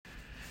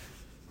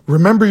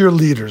Remember your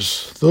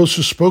leaders, those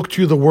who spoke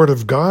to you the word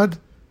of God,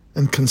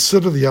 and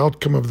consider the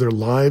outcome of their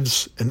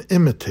lives and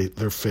imitate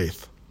their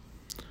faith.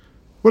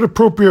 What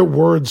appropriate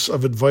words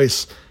of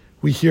advice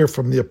we hear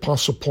from the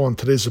Apostle Paul in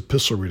today's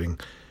epistle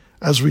reading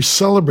as we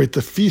celebrate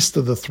the feast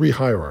of the three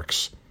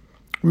hierarchs.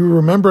 We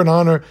remember and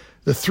honor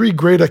the three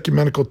great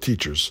ecumenical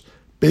teachers,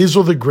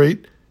 Basil the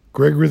Great,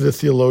 Gregory the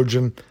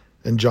Theologian,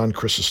 and John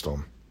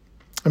Chrysostom.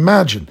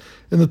 Imagine,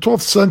 in the 12th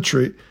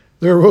century,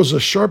 there arose a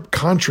sharp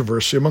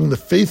controversy among the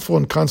faithful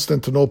in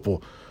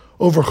Constantinople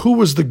over who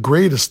was the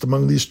greatest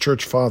among these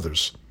church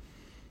fathers.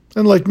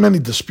 And like many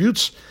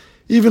disputes,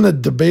 even a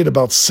debate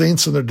about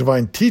saints and their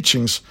divine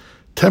teachings,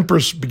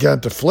 tempers began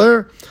to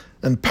flare,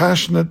 and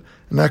passionate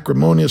and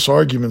acrimonious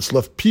arguments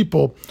left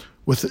people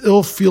with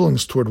ill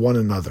feelings toward one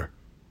another.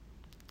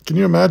 Can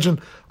you imagine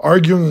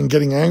arguing and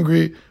getting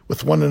angry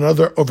with one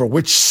another over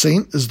which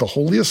saint is the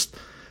holiest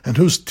and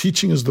whose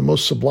teaching is the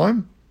most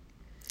sublime?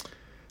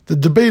 The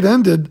debate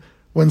ended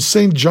when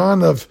St.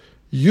 John of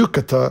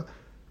Yucata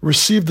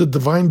received a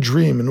divine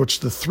dream in which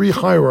the three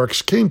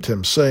hierarchs came to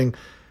him, saying,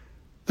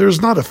 "There is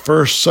not a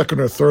first, second,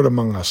 or third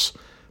among us,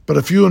 but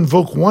if you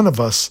invoke one of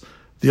us,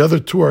 the other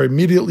two are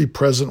immediately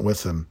present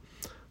with him.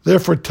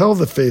 Therefore tell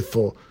the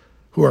faithful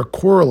who are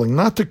quarreling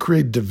not to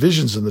create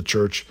divisions in the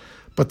church,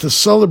 but to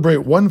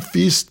celebrate one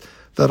feast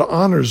that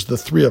honors the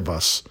three of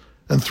us,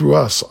 and through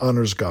us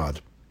honors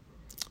God."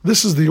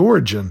 This is the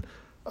origin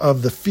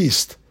of the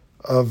feast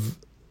of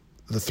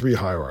the three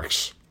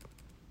hierarchs.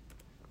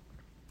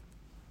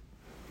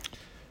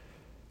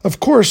 Of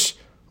course,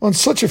 on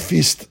such a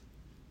feast,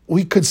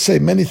 we could say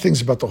many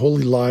things about the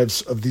holy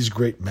lives of these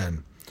great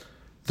men,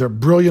 their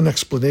brilliant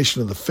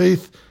explanation of the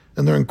faith,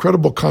 and their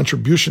incredible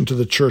contribution to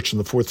the church in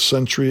the 4th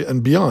century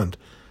and beyond.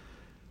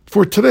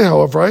 For today,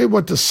 however, I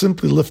want to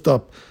simply lift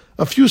up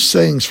a few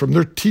sayings from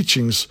their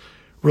teachings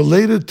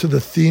related to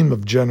the theme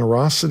of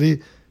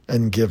generosity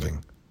and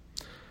giving.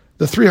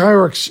 The three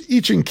hierarchs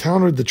each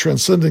encountered the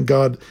transcendent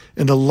God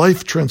in a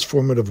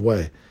life-transformative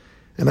way,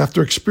 and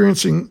after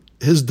experiencing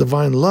his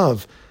divine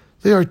love,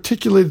 they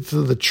articulated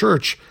to the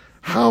church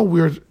how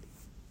we're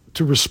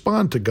to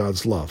respond to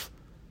God's love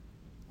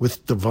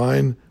with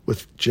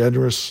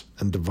generous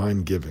and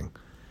divine giving.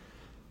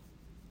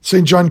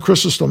 St. John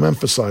Chrysostom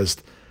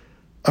emphasized,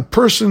 a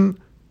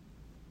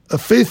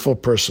faithful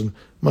person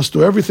must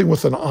do everything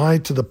with an eye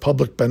to the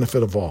public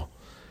benefit of all.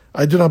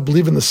 I do not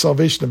believe in the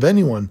salvation of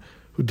anyone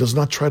who does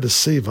not try to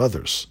save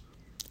others.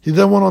 He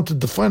then went on to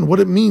define what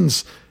it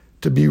means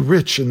to be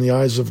rich in the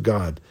eyes of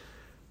God.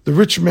 The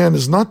rich man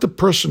is not the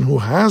person who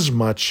has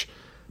much,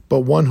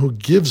 but one who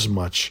gives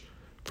much,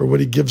 for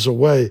what he gives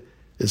away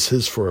is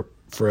his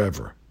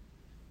forever.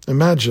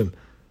 Imagine,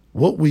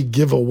 what we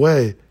give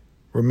away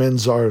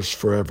remains ours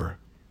forever.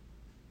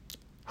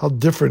 How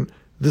different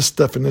this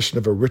definition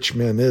of a rich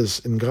man is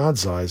in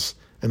God's eyes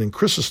and in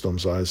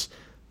Chrysostom's eyes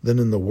than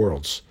in the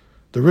world's.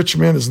 The rich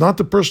man is not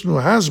the person who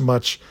has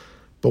much,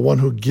 but one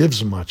who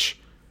gives much,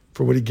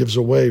 for what he gives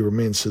away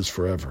remains his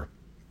forever.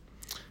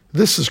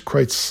 This is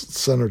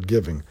Christ-centered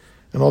giving.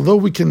 And although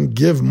we can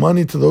give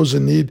money to those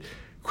in need,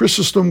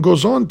 Chrysostom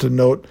goes on to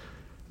note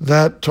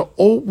that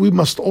we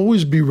must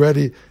always be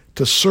ready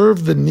to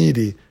serve the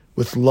needy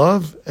with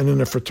love and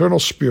in a fraternal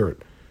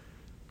spirit,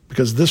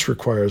 because this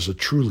requires a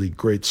truly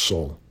great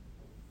soul.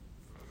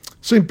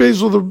 St.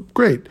 Basil the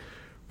Great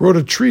wrote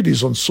a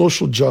treatise on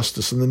social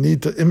justice and the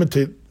need to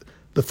imitate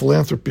the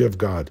philanthropy of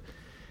God.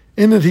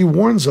 In it, he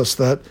warns us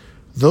that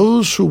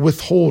those who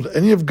withhold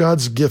any of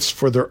God's gifts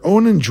for their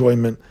own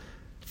enjoyment,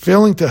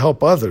 failing to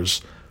help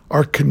others,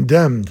 are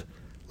condemned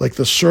like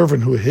the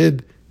servant who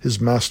hid his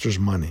master's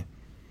money.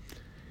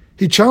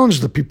 He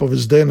challenged the people of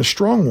his day in a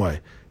strong way,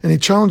 and he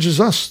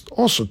challenges us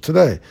also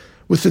today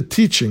with the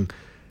teaching,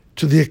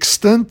 to the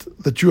extent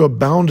that you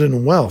abound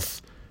in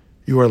wealth,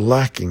 you are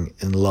lacking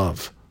in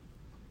love.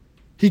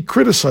 He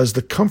criticized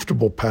the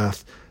comfortable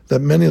path that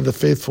many of the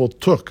faithful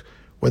took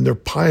when their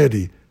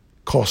piety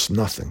cost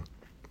nothing.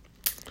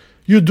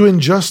 You do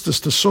injustice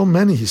to so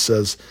many, he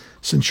says,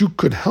 since you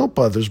could help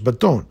others but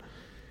don't.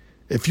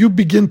 If you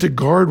begin to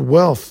guard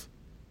wealth,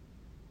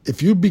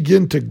 it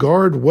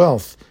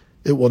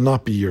will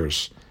not be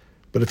yours.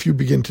 But if you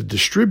begin to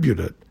distribute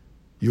it,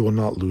 you will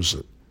not lose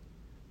it.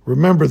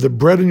 Remember, the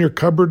bread in your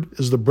cupboard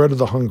is the bread of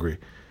the hungry.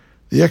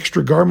 The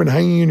extra garment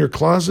hanging in your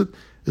closet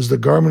is the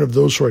garment of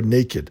those who are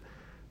naked.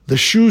 The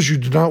shoes you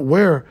do not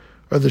wear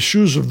are the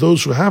shoes of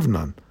those who have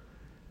none.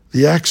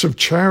 The acts of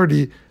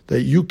charity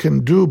that you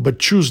can do but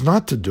choose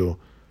not to do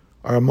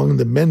are among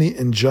the many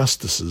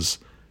injustices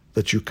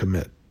that you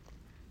commit.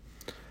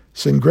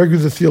 St. Gregory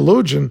the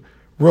Theologian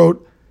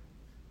wrote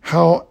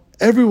how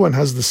everyone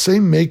has the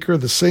same maker,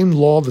 the same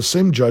law, the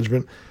same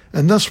judgment,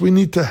 and thus we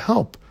need to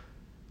help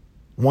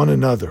one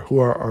another who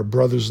are our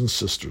brothers and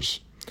sisters.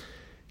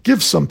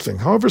 Give something,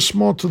 however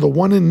small, to the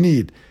one in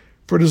need,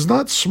 for it is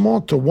not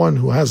small to one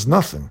who has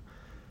nothing.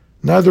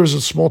 Neither is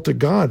it small to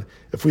God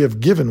if we have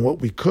given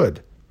what we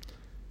could.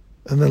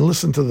 And then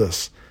listen to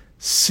this.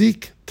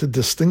 Seek to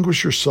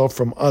distinguish yourself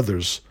from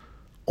others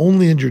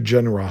only in your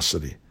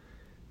generosity.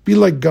 Be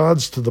like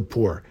gods to the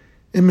poor.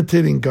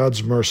 imitating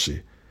God's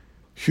mercy.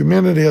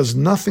 Humanity has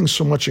nothing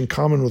so much in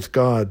common with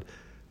God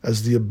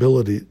as the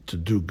ability to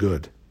do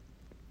good.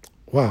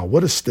 Wow,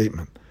 what a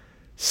statement.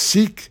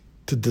 Seek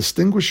to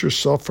distinguish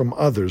yourself from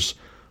others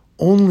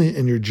only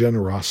in your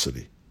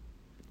generosity.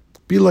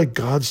 Be like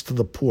God's to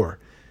the poor,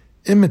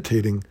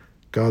 imitating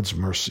God's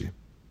mercy.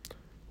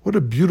 What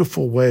a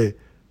beautiful way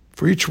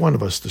for each one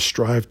of us to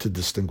strive to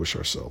distinguish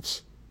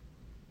ourselves.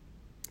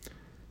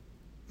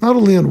 Not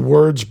only in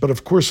words, but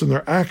of course in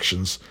their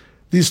actions,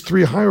 these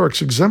three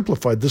hierarchs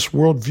exemplified this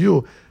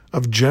worldview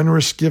of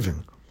generous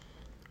giving.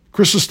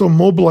 Chrysostom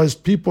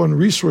mobilized people and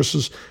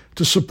resources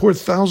to support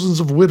thousands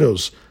of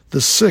widows,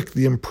 the sick,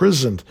 the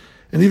imprisoned,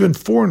 and even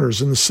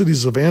foreigners in the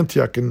cities of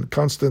Antioch and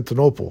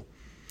Constantinople.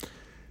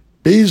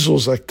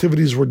 Basil's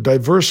activities were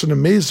diverse and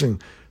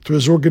amazing through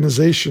his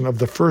organization of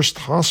the first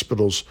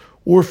hospitals,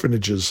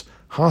 orphanages,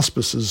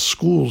 hospices,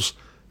 schools,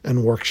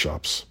 and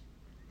workshops.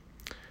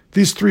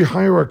 These three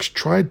hierarchs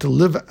tried to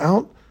live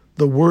out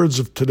the words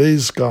of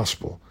today's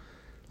gospel.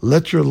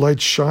 Let your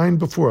light shine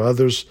before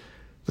others,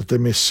 that they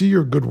may see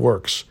your good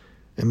works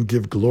and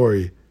give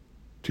glory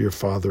to your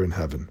Father in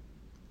heaven.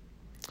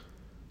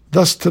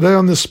 Thus, today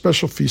on this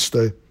special feast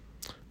day,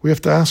 we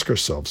have to ask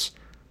ourselves,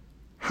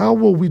 how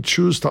will we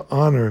choose to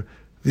honor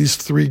these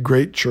three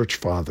great church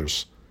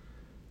fathers?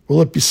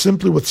 Will it be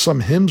simply with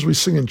some hymns we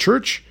sing in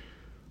church,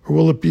 or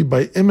will it be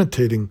by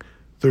imitating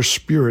their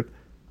spirit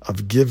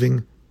of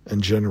giving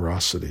and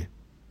generosity?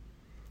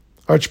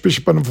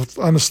 Archbishop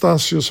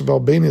Anastasios of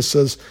Albania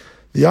says,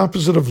 the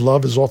opposite of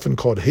love is often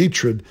called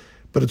hatred,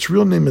 but its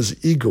real name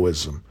is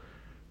egoism.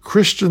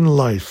 Christian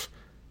life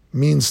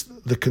means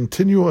the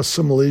continual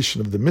assimilation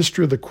of the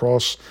mystery of the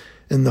cross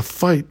in the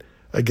fight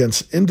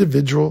against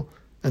individual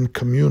and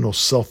communal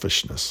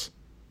selfishness.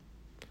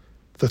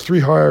 The three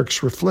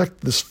hierarchs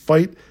reflect this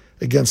fight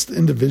against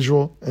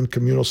individual and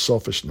communal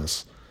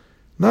selfishness,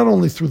 not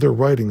only through their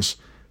writings,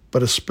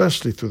 but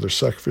especially through their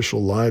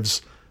sacrificial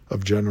lives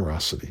of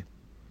generosity.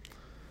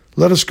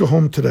 Let us go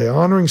home today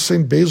honoring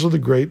St. Basil the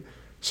Great,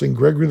 St.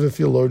 Gregory the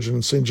Theologian,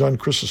 and St. John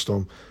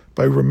Chrysostom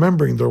by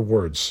remembering their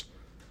words.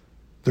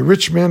 The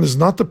rich man is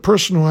not the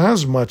person who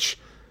has much,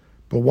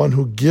 but one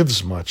who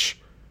gives much,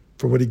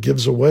 for what he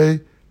gives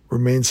away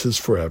remains his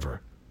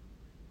forever.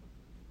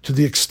 To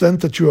the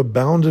extent that you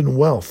abound in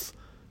wealth,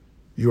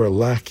 you are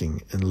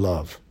lacking in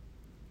love.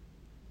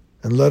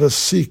 And let us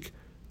seek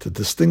to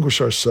distinguish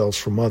ourselves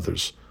from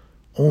others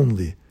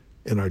only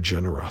in our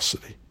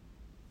generosity.